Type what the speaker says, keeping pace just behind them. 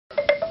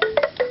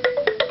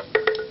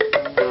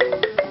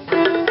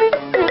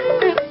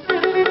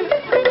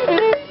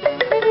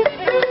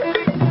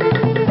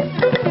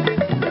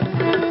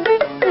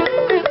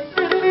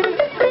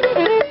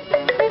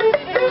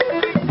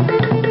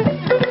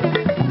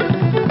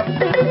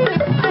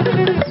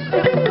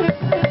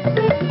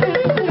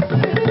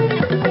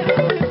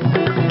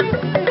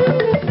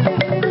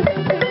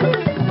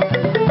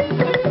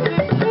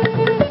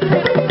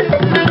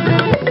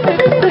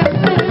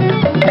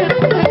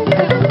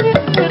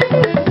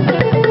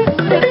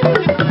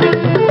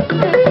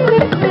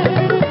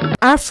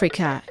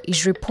Africa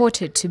is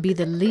reported to be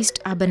the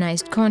least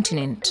urbanized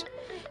continent,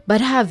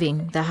 but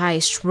having the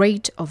highest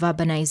rate of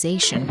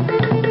urbanization.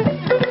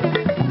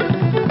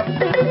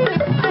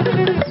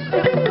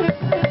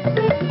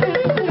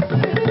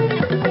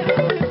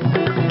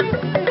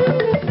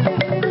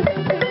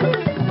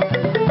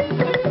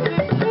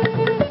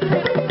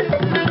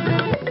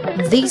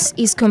 This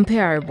is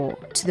comparable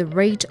to the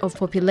rate of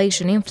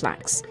population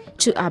influx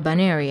to urban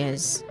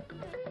areas.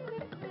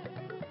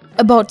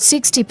 About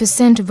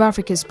 60% of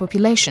Africa's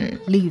population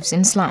lives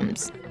in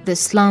slums. The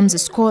slums are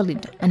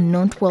squalid and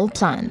not well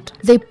planned.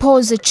 They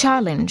pose a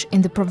challenge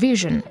in the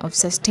provision of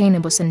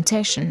sustainable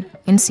sanitation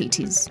in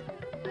cities.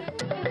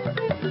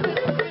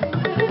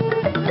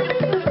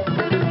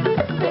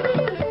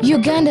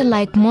 Uganda,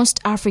 like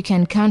most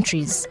African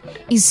countries,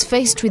 is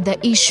faced with the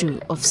issue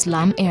of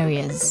slum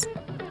areas.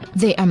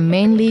 They are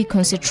mainly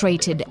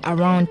concentrated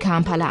around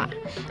Kampala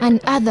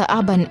and other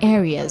urban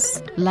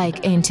areas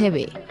like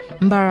Entebbe,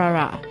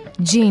 Mbarara,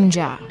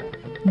 Jinja,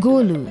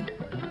 Gulu,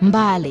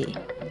 Mbale,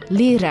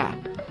 Lira,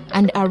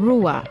 and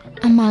Arua,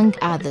 among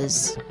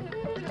others.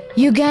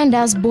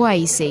 Uganda's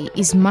Bwaise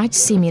is much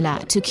similar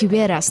to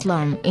Kibera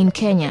slum in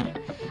Kenya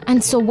and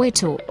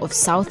Soweto of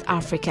South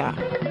Africa.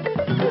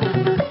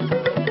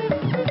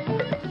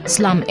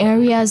 Slum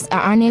areas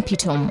are an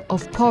epitome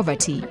of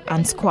poverty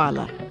and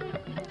squalor.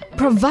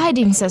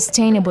 Providing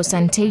sustainable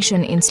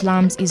sanitation in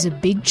slums is a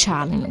big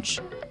challenge.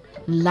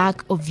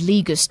 Lack of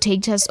legal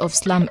status of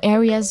slum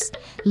areas,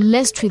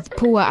 laced with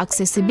poor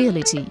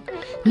accessibility,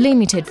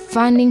 limited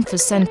funding for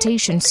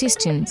sanitation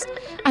systems,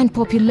 and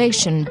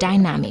population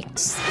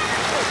dynamics.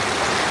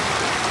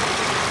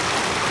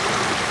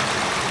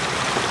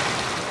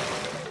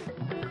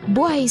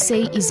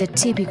 Bwaise is a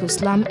typical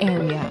slum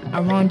area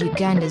around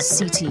Uganda's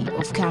city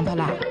of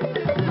Kampala.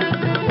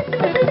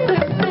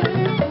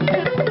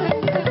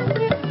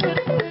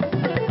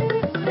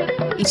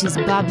 It is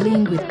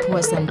bubbling with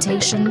poor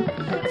sanitation,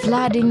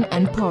 flooding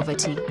and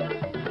poverty.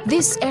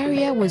 This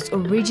area was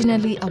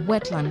originally a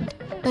wetland,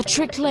 but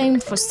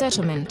reclaimed for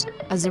settlement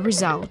as a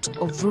result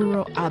of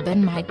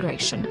rural-urban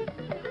migration.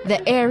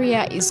 The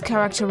area is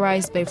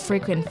characterized by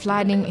frequent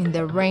flooding in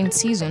the rain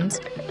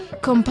seasons,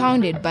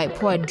 compounded by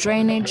poor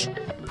drainage,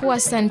 poor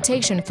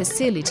sanitation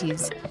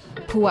facilities,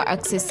 poor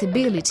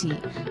accessibility,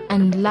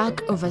 and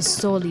lack of a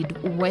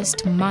solid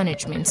waste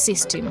management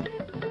system.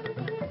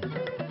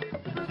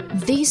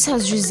 This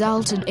has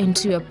resulted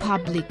into a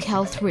public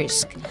health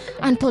risk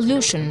and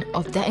pollution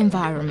of the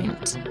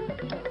environment.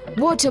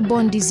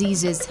 Waterborne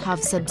diseases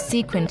have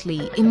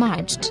subsequently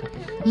emerged,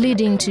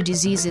 leading to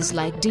diseases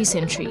like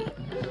dysentery,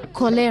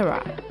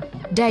 cholera,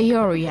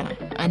 diarrhea,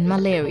 and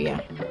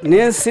malaria.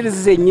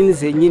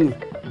 zenyini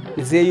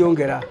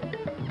nizeyongera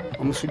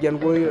omusujja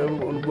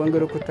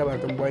ngwongera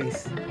kutabaza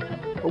Bwaise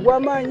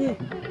ogwamanyi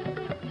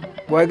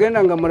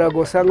wagenda nga mulago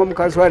osanga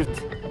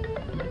omukazuality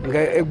nga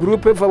a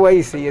group of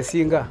Bwaise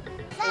yesinga.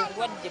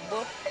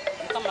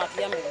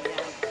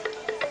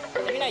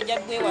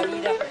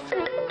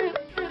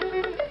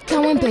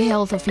 Kawempe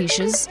health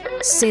officials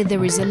say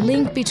there is a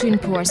link between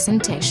poor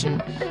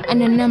sanitation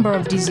and a number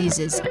of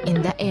diseases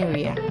in the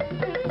area.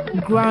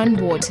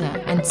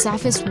 Groundwater and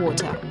surface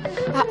water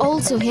are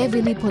also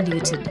heavily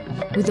polluted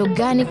with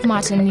organic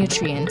matter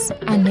nutrients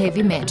and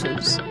heavy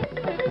metals.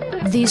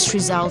 This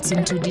results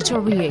into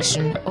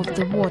deterioration of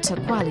the water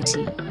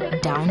quality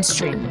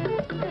downstream.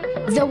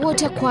 The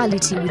water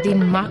quality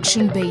within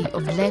Makshan Bay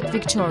of Lake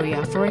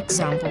Victoria, for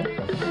example,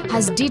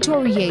 has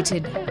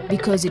deteriorated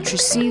because it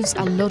receives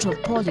a lot of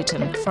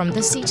pollutant from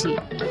the city,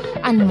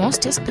 and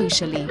most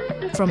especially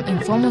from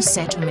informal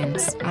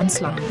settlements and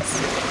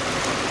slums.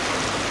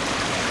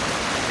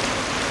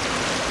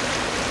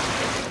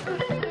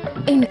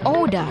 In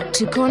order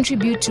to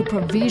contribute to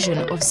provision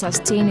of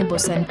sustainable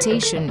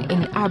sanitation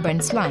in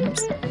urban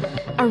slums,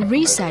 a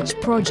research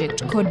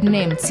project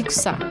codenamed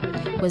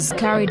SCUSA was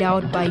carried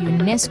out by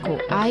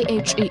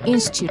UNESCO-IHE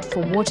Institute for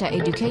Water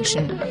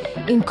Education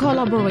in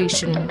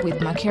collaboration with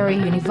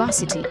Makerere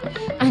University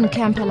and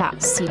Kampala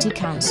City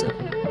Council.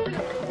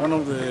 One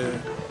of the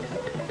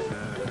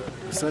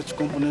research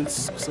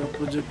components SCUSA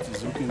project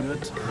is looking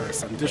at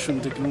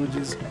sanitation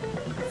technologies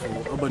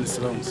for urban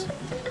slums.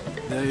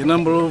 There are a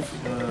number of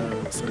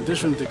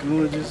sanitation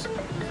technologies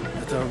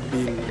that have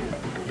been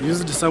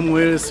used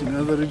somewhere else in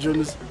other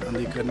regions, and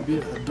they can be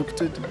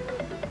adopted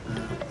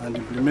and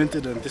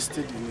implemented and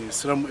tested in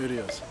slum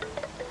areas.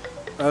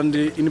 And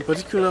in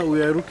particular,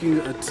 we are looking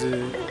at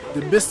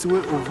the best way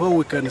of how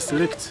we can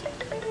select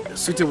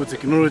suitable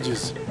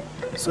technologies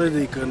so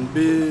they can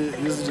be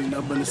used in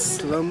urban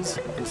slums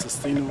on a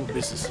sustainable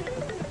basis.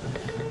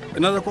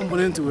 Another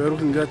component, we are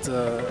looking at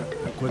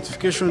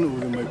quantification of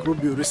the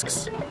microbial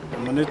risks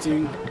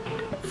emanating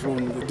from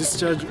the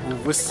discharge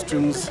of waste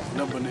streams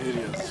in urban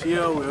areas.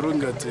 Here we are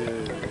looking at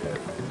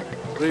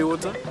grey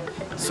water,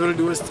 solid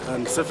waste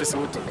and surface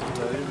water that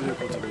are heavily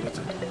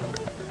contaminated.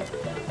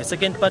 The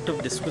second part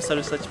of the SCUSA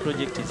research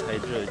project is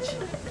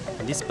hydrology.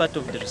 In this part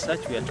of the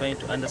research, we are trying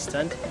to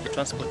understand the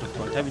transport of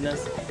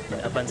contaminants in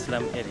urban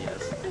slum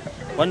areas.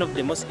 One of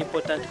the most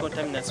important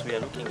contaminants we are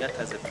looking at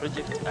as a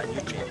project are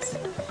nutrients.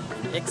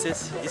 In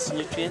excess, these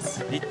nutrients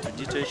lead to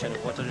deterioration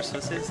of water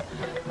resources,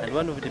 and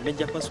one of the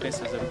major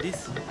consequences of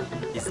this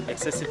is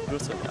excessive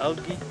growth of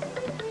algae,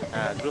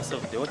 growth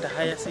of the water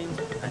hyacinth,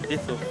 and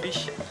death of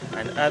fish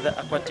and other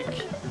aquatic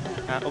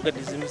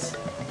organisms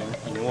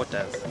in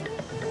waters.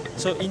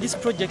 So in this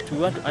project, we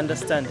want to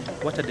understand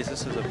what are the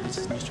sources of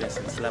these nutrients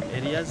in slum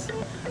areas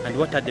and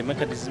what are the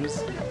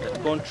mechanisms that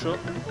control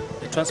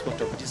the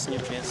transport of these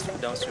nutrients to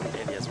downstream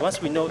areas.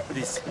 Once we know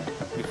this,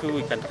 we feel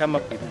we can come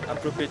up with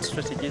appropriate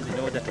strategies in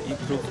order to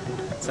improve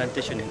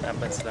sanitation in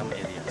urban slum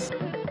areas.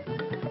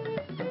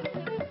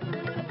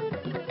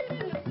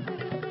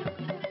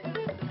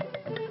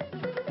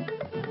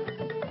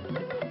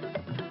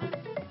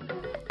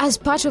 As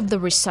part of the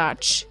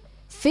research,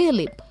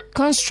 Philip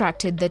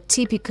constructed the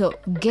typical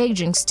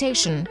gauging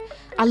station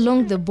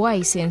along the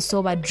Bwaise and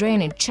Soba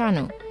drainage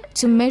channel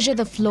to measure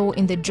the flow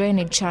in the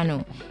drainage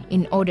channel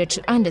in order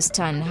to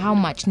understand how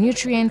much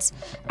nutrients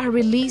are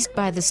released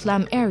by the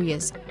slum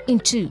areas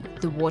into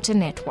the water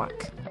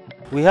network.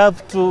 We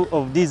have two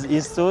of these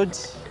installed.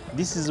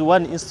 This is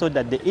one installed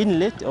at the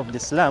inlet of the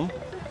slum.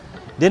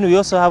 Then we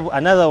also have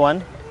another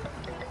one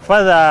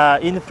further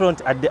in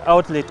front at the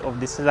outlet of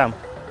the slum.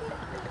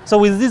 So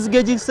with these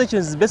gauging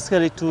stations,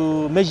 basically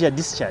to measure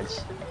discharge.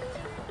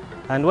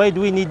 And why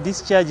do we need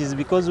discharge is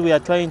because we are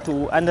trying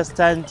to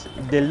understand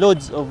the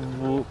loads of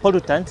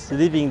pollutants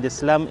leaving the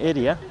slum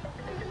area.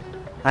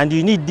 And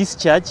you need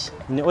discharge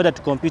in order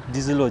to compute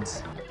these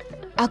loads.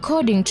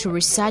 According to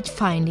research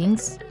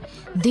findings,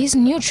 these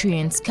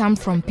nutrients come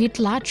from pit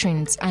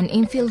latrines and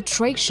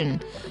infiltration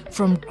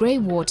from grey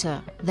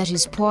water that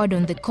is poured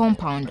on the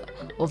compound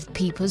of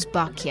people's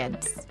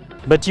backyards.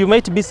 But you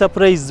might be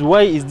surprised,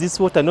 why is this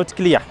water not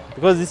clear?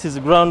 Because this is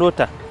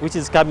groundwater, which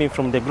is coming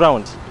from the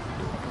ground.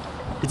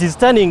 It is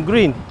turning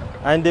green,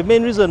 and the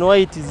main reason why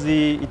it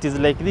is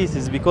like this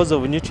is because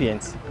of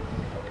nutrients.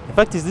 In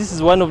fact, this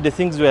is one of the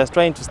things we are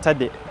trying to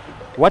study.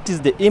 What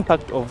is the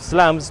impact of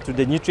slums to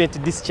the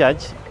nutrient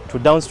discharge to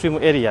downstream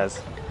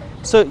areas?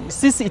 So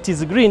since it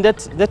is green,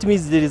 that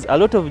means there is a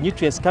lot of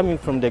nutrients coming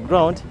from the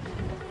ground.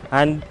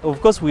 And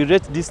of course, we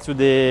rate this to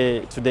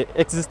the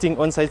existing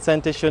on-site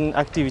sanitation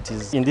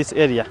activities in this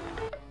area.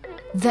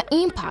 The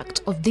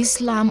impact of this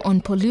slum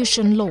on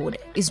pollution load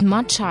is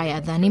much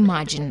higher than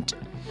imagined,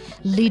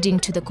 leading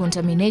to the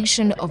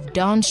contamination of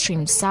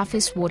downstream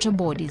surface water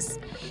bodies,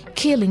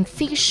 killing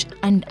fish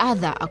and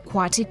other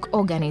aquatic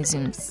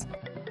organisms.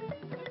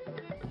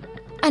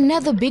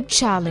 Another big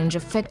challenge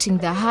affecting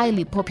the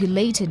highly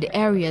populated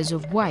areas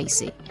of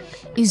Bwaise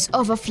is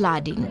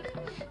overflooding,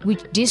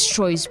 which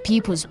destroys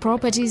people's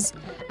properties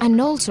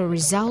and also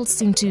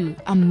results into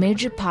a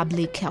major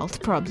public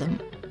health problem.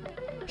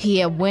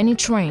 Here, when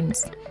it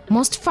rains,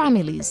 most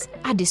families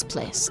are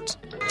displaced.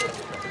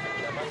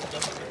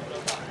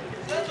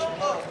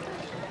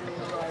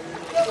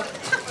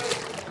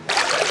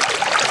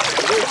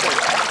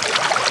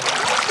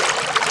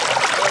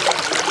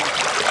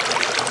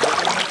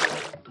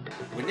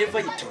 Whenever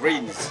it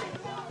rains,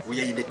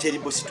 we are in a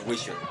terrible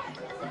situation.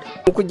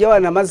 Kujawa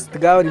na mazi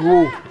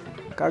tigawaliwo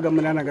kaga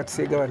munana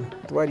gatusegabana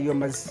twaliyo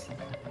mazi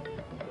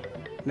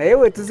na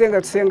yewe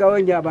tuzenga tusenga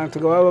wonye abantu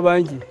gababa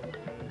bangi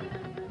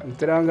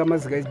mutiranga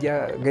mazi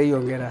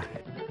gayongera.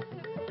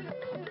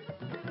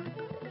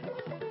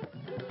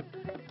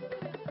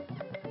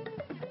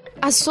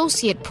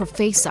 Associate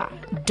Professor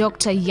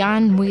Dr.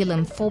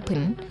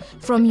 J.W.Foppen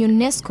from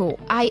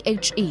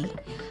UNESCO-IHE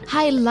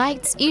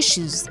highlights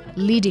issues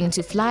leading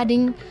to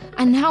flooding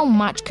and how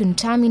much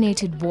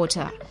contaminated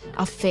water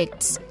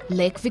affects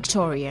Lake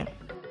Victoria.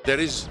 There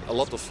is a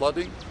lot of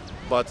flooding,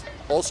 but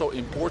also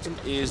important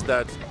is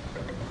that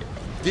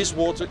this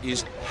water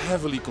is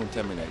heavily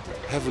contaminated.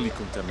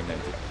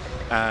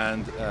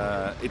 And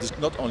it is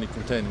not only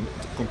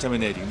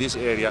contaminating this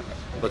area,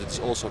 but it's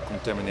also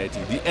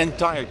contaminating the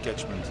entire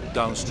catchment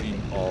downstream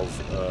of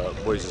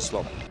Bwaise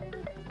slum.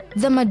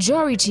 The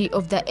majority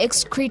of the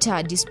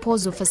excreta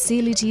disposal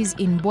facilities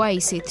in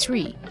Bwaise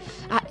 3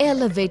 are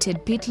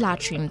elevated pit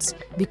latrines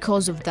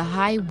because of the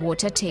high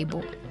water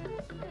table.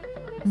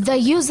 The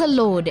user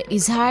load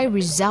is high,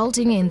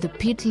 resulting in the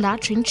pit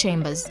latrine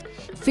chambers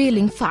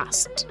filling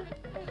fast.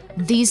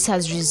 This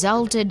has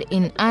resulted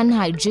in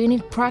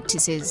unhygienic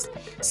practices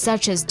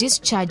such as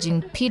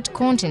discharging pit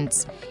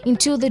contents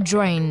into the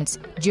drains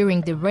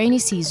during the rainy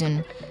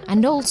season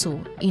and also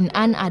in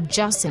an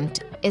adjacent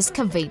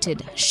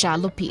excavated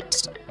shallow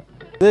pit.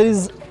 There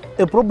is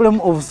a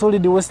problem of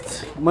solid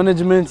waste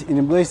management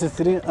in Bwaise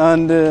 3,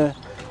 and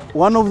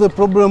one of the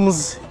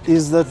problems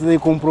is that they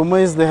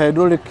compromise the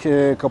hydraulic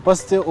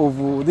capacity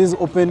of these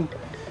open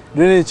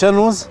drainage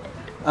channels.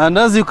 And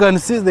as you can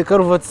see, the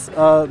culverts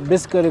are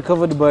basically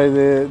covered by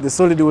the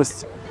solid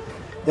waste.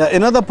 Yeah,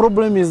 another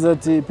problem is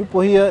that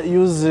people here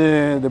use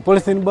the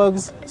polythene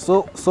bags,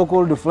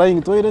 so-called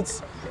flying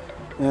toilets,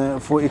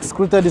 for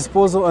excreta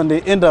disposal, and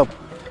they end up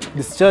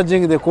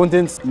discharging the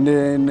contents in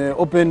the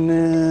open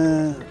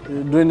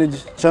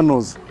drainage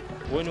channels.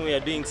 when we are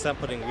doing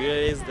sampling, we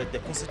realize that the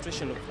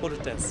concentration of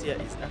pollutants here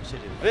is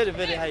actually very,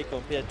 very high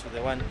compared to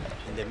the one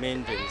in the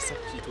main drain.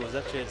 It was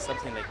actually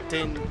something like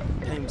 10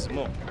 times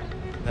more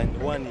than the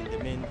one in the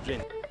main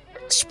drain.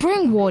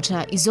 Spring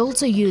water is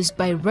also used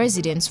by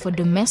residents for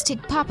domestic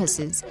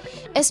purposes,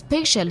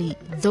 especially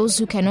those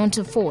who cannot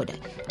afford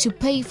to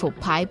pay for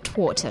piped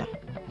water.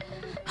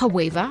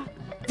 However,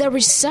 the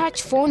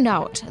research found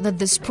out that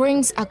the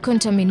springs are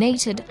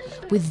contaminated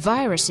with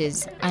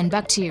viruses and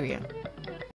bacteria.